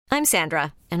I'm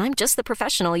Sandra, and I'm just the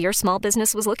professional your small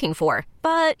business was looking for.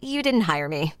 But you didn't hire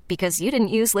me because you didn't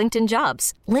use LinkedIn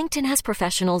Jobs. LinkedIn has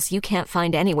professionals you can't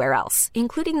find anywhere else,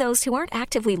 including those who aren't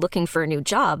actively looking for a new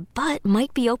job, but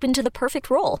might be open to the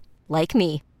perfect role, like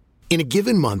me. In a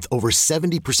given month, over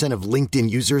 70% of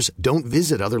LinkedIn users don't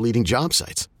visit other leading job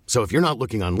sites. So if you're not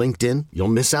looking on LinkedIn, you'll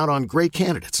miss out on great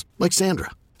candidates like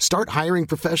Sandra. Start hiring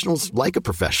professionals like a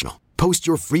professional. Post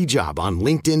your free job on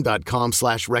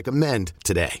linkedin.com/recommend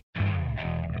today.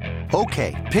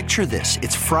 Okay, picture this.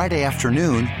 It's Friday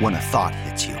afternoon when a thought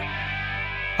hits you.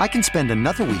 I can spend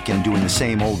another weekend doing the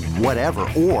same old whatever,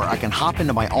 or I can hop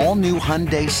into my all-new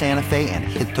Hyundai Santa Fe and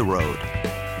hit the road.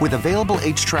 With available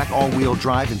H-Track all-wheel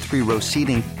drive and 3-row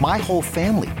seating, my whole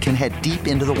family can head deep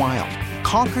into the wild.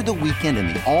 Conquer the weekend in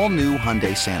the all-new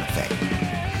Hyundai Santa Fe.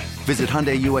 Visit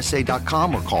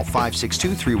HyundaiUSA.com or call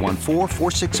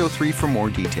 562-314-4603 for more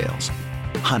details.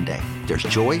 Hyundai, there's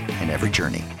joy in every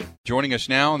journey. Joining us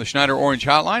now on the Schneider Orange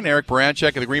Hotline, Eric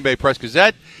Baranchek of the Green Bay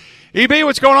Press-Gazette. EB,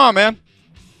 what's going on, man?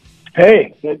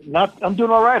 Hey, I'm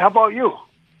doing all right. How about you?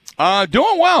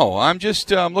 Doing well. I'm just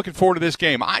looking forward to this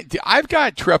game. I've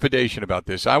got trepidation about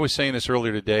this. I was saying this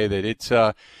earlier today that it's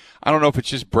I don't know if it's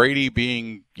just Brady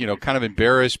being, kind of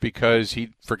embarrassed because he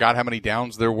forgot how many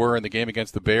downs there were in the game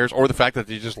against the Bears, or the fact that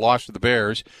they just lost to the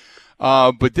Bears.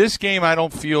 But this game I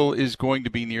don't feel is going to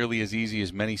be nearly as easy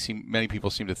as many people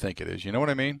seem to think it is. You know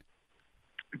what I mean?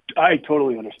 I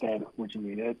totally understand what you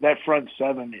mean. That front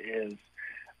seven is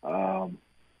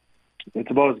it's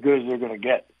about as good as they're going to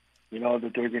get,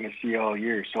 that they're going to see all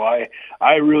year. So I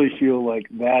really feel like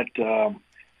that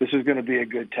this is going to be a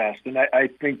good test. And I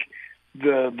think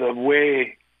the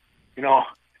way,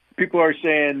 people are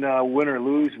saying win or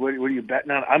lose, what are you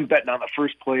betting on? I'm betting on the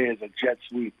first play as a jet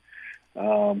sweep.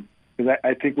 Because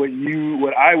I think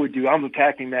what I would do, I'm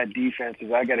attacking that defense,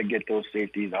 is I got to get those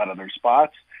safeties out of their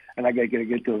spots, and I got to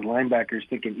get those linebackers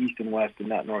thinking east and west and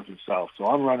not north and south. So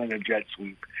I'm running a jet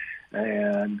sweep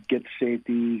and get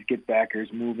safeties, get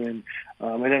backers moving.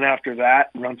 And then after that,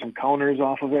 run some counters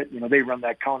off of it. They run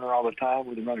that counter all the time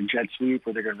where they run a jet sweep,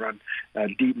 where they're going to run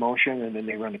deep motion, and then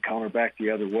they run the counter back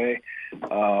the other way.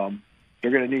 They're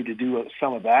going to need to do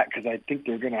some of that because I think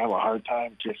they're going to have a hard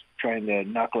time just trying to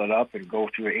knuckle it up and go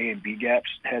through A and B gaps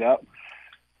head up.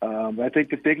 I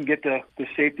think if they can get the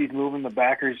safeties moving, the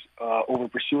backers over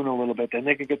pursuing a little bit, then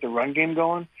they can get the run game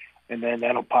going, and then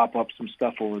that'll pop up some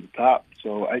stuff over the top.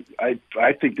 So I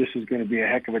think this is going to be a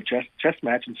heck of a chess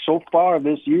match. And so far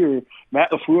this year,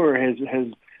 Matt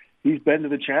LaFleur he's been to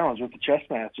the challenge with the chess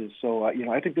matches. So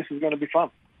I think this is going to be fun.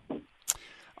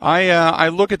 I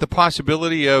look at the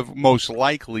possibility of most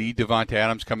likely Devontae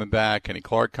Adams coming back, Kenny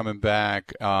Clark coming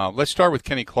back. Let's start with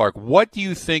Kenny Clark. What do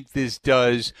you think this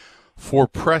does for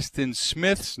Preston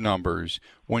Smith's numbers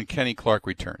when Kenny Clark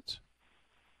returns?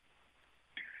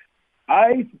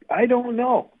 I don't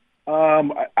know.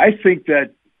 I think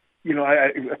that,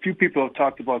 a few people have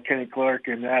talked about Kenny Clark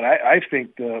and that. I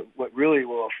think what really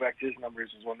will affect his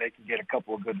numbers is when they can get a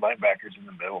couple of good linebackers in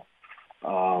the middle.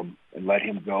 And let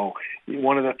him go.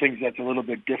 One of the things that's a little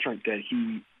bit different that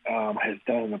he has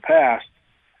done in the past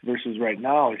versus right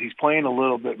now is he's playing a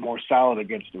little bit more solid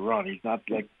against the run. He's not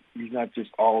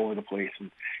just all over the place, and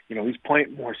he's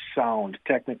playing more sound,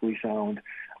 technically sound.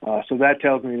 So that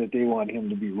tells me that they want him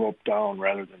to be roped down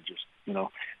rather than just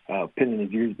pinning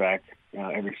his ears back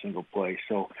every single play.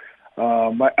 So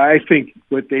I think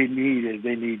what they need is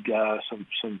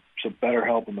some better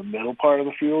help in the middle part of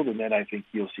the field, and then I think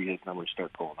you'll see his numbers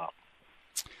start going up.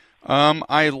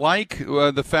 I like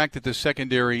the fact that the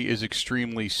secondary is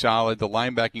extremely solid. The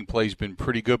linebacking play has been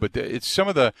pretty good, but it's some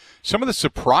of the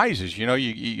surprises.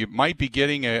 You might be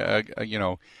getting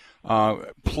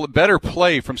better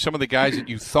play from some of the guys that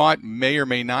you thought may or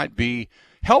may not be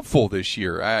helpful this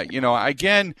year.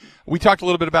 Again, we talked a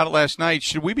little bit about it last night.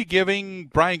 Should we be giving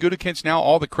Brian Gutekunst now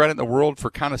all the credit in the world for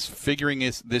kind of figuring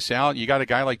this out? You got a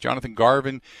guy like Jonathan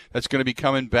Garvin that's going to be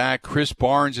coming back. Chris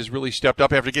Barnes has really stepped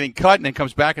up after getting cut and then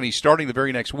comes back and he's starting the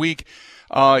very next week.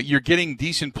 You're getting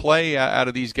decent play out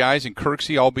of these guys, and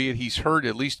Kirksey, albeit he's hurt,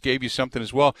 at least gave you something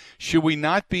as well. Should we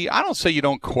not be, I don't say you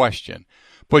don't question,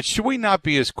 but should we not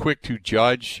be as quick to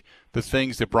judge the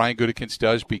things that Brian Gutekunst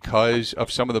does because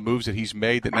of some of the moves that he's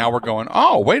made that now we're going,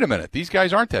 oh, wait a minute, these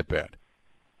guys aren't that bad?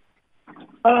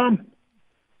 I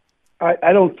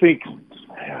don't think.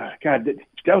 God,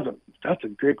 that's a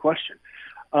great question.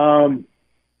 I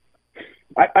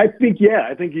think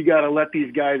I think you got to let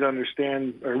these guys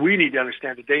understand, or we need to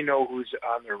understand that they know who's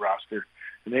on their roster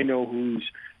and they know who's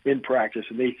in practice,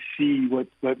 and they see what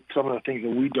some of the things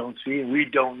that we don't see, and we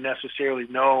don't necessarily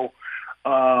know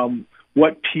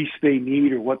what piece they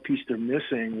need or what piece they're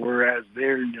missing, whereas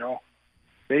they know it.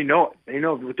 They know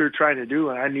what they're trying to do,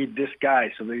 and I need this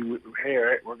guy. So hey, all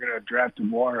right, we're going to draft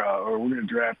Demora, or we're going to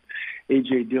draft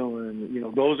A.J. Dillon.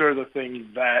 Those are the things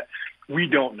that we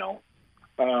don't know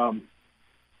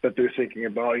that they're thinking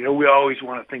about. We always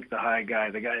want to think the high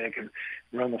guy, the guy that can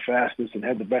run the fastest and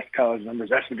have the best college numbers.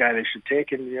 That's the guy they should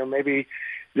take, and maybe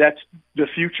that's the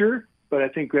future. But I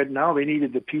think right now they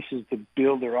needed the pieces to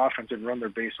build their offense and run their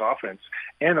base offense,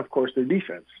 and of course their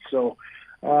defense. So.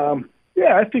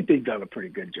 Yeah, I think they've done a pretty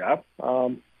good job.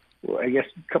 I guess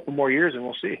a couple more years and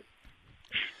we'll see.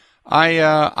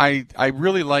 I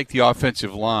really like the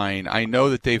offensive line. I know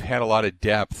that they've had a lot of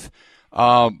depth,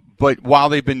 but while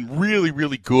they've been really,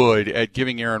 really good at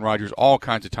giving Aaron Rodgers all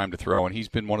kinds of time to throw, and he's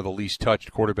been one of the least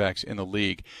touched quarterbacks in the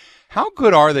league, how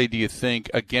good are they, do you think,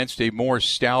 against a more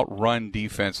stout run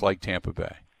defense like Tampa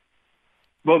Bay?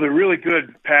 Well, they're really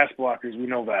good pass blockers. We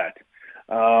know that.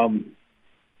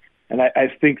 And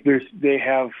I think they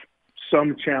have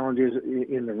some challenges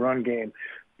in the run game,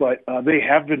 but they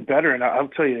have been better. And I'll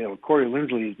tell you, Corey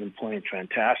Linsley has been playing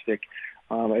fantastic,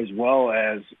 as well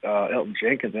as Elton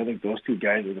Jenkins. I think those two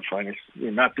guys are the finest,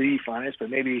 not the finest, but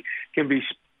maybe can be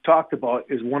talked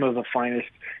about as one of the finest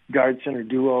guard center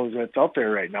duos that's out there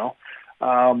right now.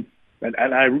 And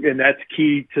that's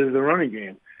key to the running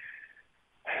game.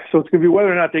 So it's going to be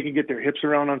whether or not they can get their hips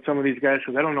around on some of these guys,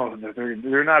 because I don't know if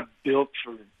they're not built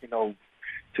for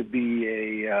to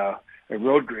be a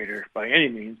road grader by any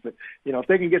means. But if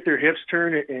they can get their hips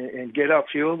turned and get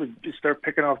upfield and just start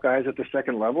picking off guys at the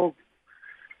second level,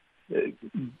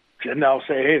 then I'll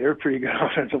say, hey, they're a pretty good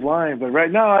offensive line. But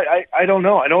right now, I don't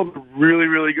know. I know they're really,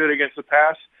 really good against the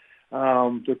pass.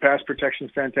 Their pass protection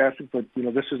is fantastic, but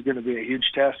this is going to be a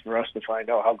huge test for us to find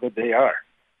out how good they are.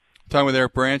 Talking with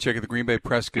Eric Branchek at the Green Bay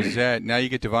Press-Gazette. Now you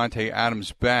get Davante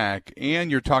Adams back,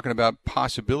 and you're talking about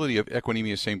possibility of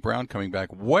Equanimeous St. Brown coming back.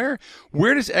 Where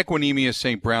does Equanimeous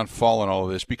St. Brown fall in all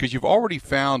of this? Because you've already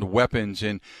found weapons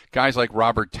in guys like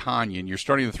Robert Tonyan. You're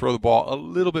starting to throw the ball a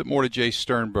little bit more to Jay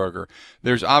Sternberger.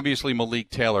 There's obviously Malik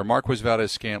Taylor, Marquez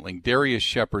Valdes-Scantling, Darius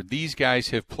Shepard. These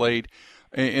guys have played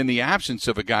in the absence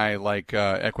of a guy like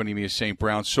Equanimeous St.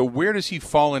 Brown. So where does he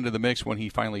fall into the mix when he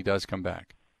finally does come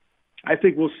back? I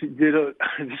think we'll see. This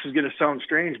is going to sound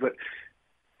strange, but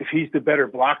if he's the better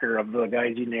blocker of the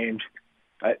guys you named,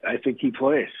 I think he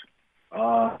plays.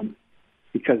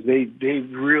 Because they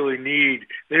really need.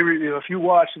 If you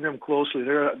watch them closely,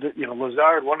 they're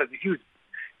Lazard, one of the huge,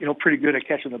 pretty good at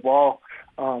catching the ball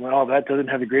and all that. Doesn't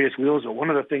have the greatest wheels, but one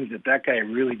of the things that guy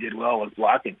really did well was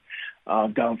blocking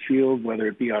downfield, whether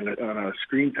it be on a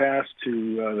screen pass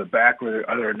to the back or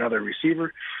either another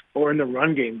receiver, or in the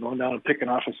run game, going down and picking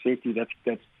off a safety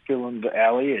that's filling the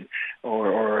alley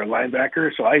or a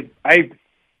linebacker. So I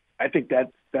think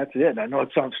that's it. I know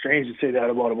it sounds strange to say that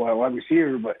about a wide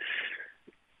receiver, but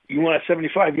you want a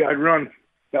 75-yard run,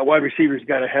 that wide receiver's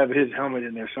got to have his helmet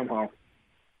in there somehow.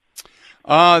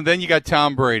 Then you got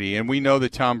Tom Brady, and we know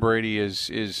that Tom Brady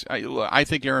is I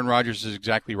think Aaron Rodgers is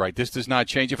exactly right. This does not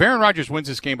change. If Aaron Rodgers wins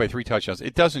this game by 3 touchdowns,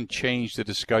 it doesn't change the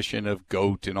discussion of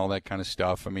GOAT and all that kind of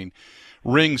stuff. I mean,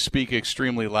 rings speak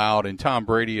extremely loud, and Tom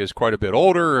Brady is quite a bit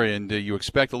older, and you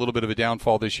expect a little bit of a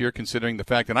downfall this year, considering the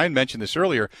fact that I mentioned this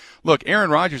earlier. Look, Aaron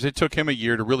Rodgers, it took him a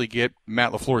year to really get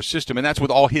Matt LaFleur's system, and that's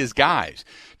with all his guys.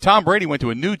 Tom Brady went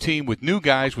to a new team with new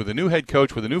guys, with a new head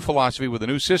coach, with a new philosophy, with a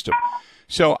new system.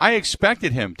 So I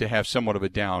expected him to have somewhat of a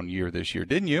down year this year,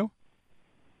 didn't you?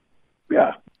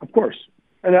 Yeah, of course.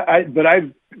 And I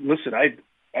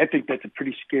think that's a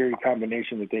pretty scary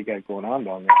combination that they got going on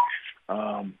down there.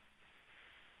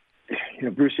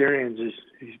 Bruce Arians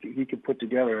he can put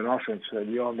together an offense.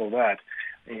 We all know that,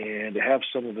 and to have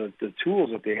some of the tools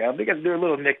that they have, they're a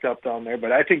little nicked up down there.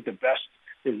 But I think the best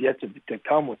is yet to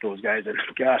come with those guys. And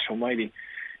gosh almighty,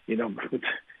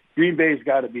 Green Bay's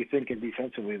got to be thinking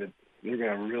defensively that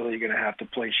they're really going to have to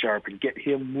play sharp and get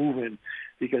him moving,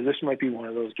 because this might be one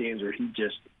of those games where he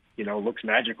just, looks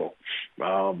magical.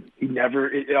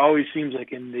 It always seems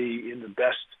like in the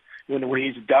best, when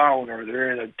he's down or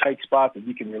they're in a tight spot, that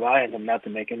you can rely on him not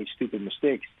to make any stupid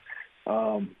mistakes.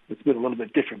 It's been a little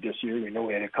bit different this year. We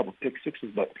had a couple pick sixes,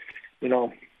 but,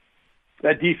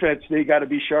 that defense, they got to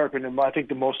be sharp. And I think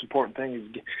the most important thing is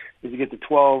to get the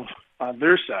 12 on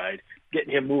their side,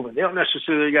 getting him moving. They don't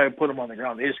necessarily got to put him on the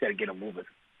ground. They just got to get him moving.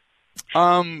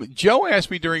 Joe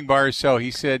asked me during Buy or Sell, he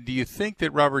said, do you think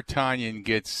that Robert Tonyan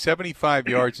gets 75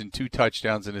 yards and 2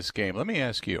 touchdowns in this game? Let me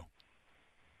ask you.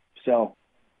 So,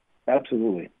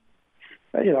 absolutely.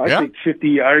 I think 50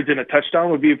 yards and a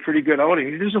touchdown would be a pretty good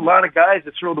outing. There's a lot of guys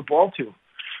that throw the ball to.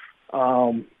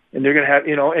 And they're going to have,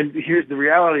 and here's the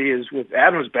reality is with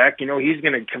Adams back, he's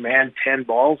going to command 10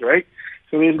 balls, right?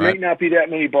 So there might not be that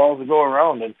many balls to go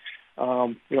around. And,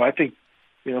 I think,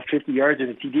 50 yards in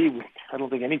a TD, I don't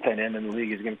think any tight end in the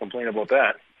league is going to complain about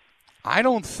that. I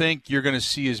don't think you're going to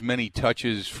see as many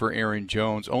touches for Aaron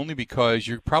Jones, only because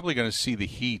you're probably going to see the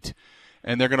heat,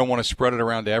 and they're going to want to spread it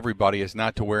around to everybody as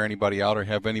not to wear anybody out or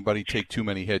have anybody take too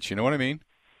many hits. You know what I mean?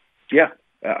 Yeah,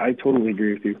 I totally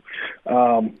agree with you.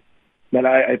 But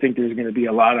I think there's going to be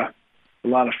a lot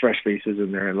of fresh faces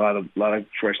in there, and a lot of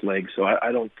fresh legs. So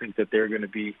I don't think that they're going to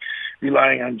be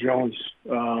relying on Jones.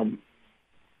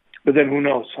 But then who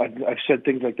knows? I've said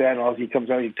things like that, and all he comes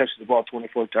out, he touches the ball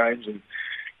 24 times, and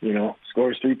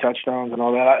scores 3 touchdowns and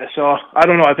all that. So I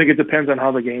don't know. I think it depends on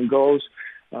how the game goes.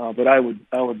 But I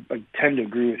tend to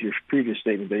agree with your previous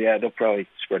statement that they'll probably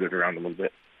spread it around a little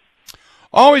bit.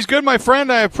 Always good, my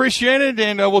friend. I appreciate it,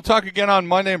 and we'll talk again on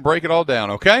Monday and break it all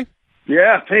down. Okay?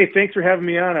 Yeah. Hey, thanks for having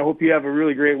me on. I hope you have a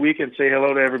really great weekend. Say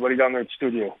hello to everybody down there at the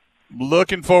studio.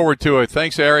 Looking forward to it.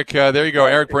 Thanks, Eric. There you go.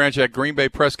 Eric Branchak, Green Bay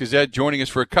Press-Gazette, joining us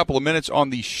for a couple of minutes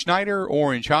on the Schneider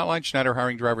Orange Hotline. Schneider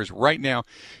hiring drivers right now.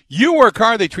 You work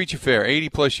hard, they treat you fair.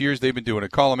 80-plus years they've been doing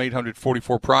it. Call them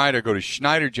 800-44-PRIDE or go to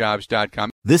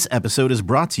SchneiderJobs.com. This episode is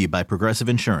brought to you by Progressive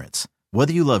Insurance.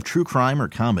 Whether you love true crime or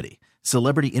comedy,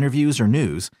 celebrity interviews or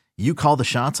news, you call the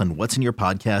shots on what's in your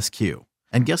podcast queue.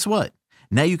 And guess what?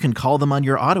 Now you can call them on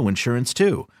your auto insurance,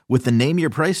 too, with the Name Your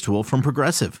Price tool from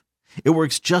Progressive. It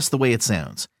works just the way it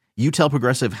sounds. You tell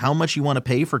Progressive how much you want to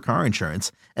pay for car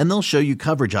insurance, and they'll show you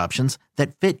coverage options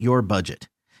that fit your budget.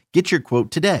 Get your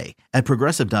quote today at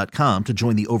Progressive.com to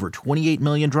join the over 28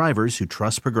 million drivers who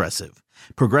trust Progressive.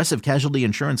 Progressive Casualty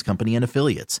Insurance Company and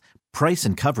Affiliates. Price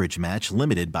and coverage match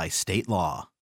limited by state law.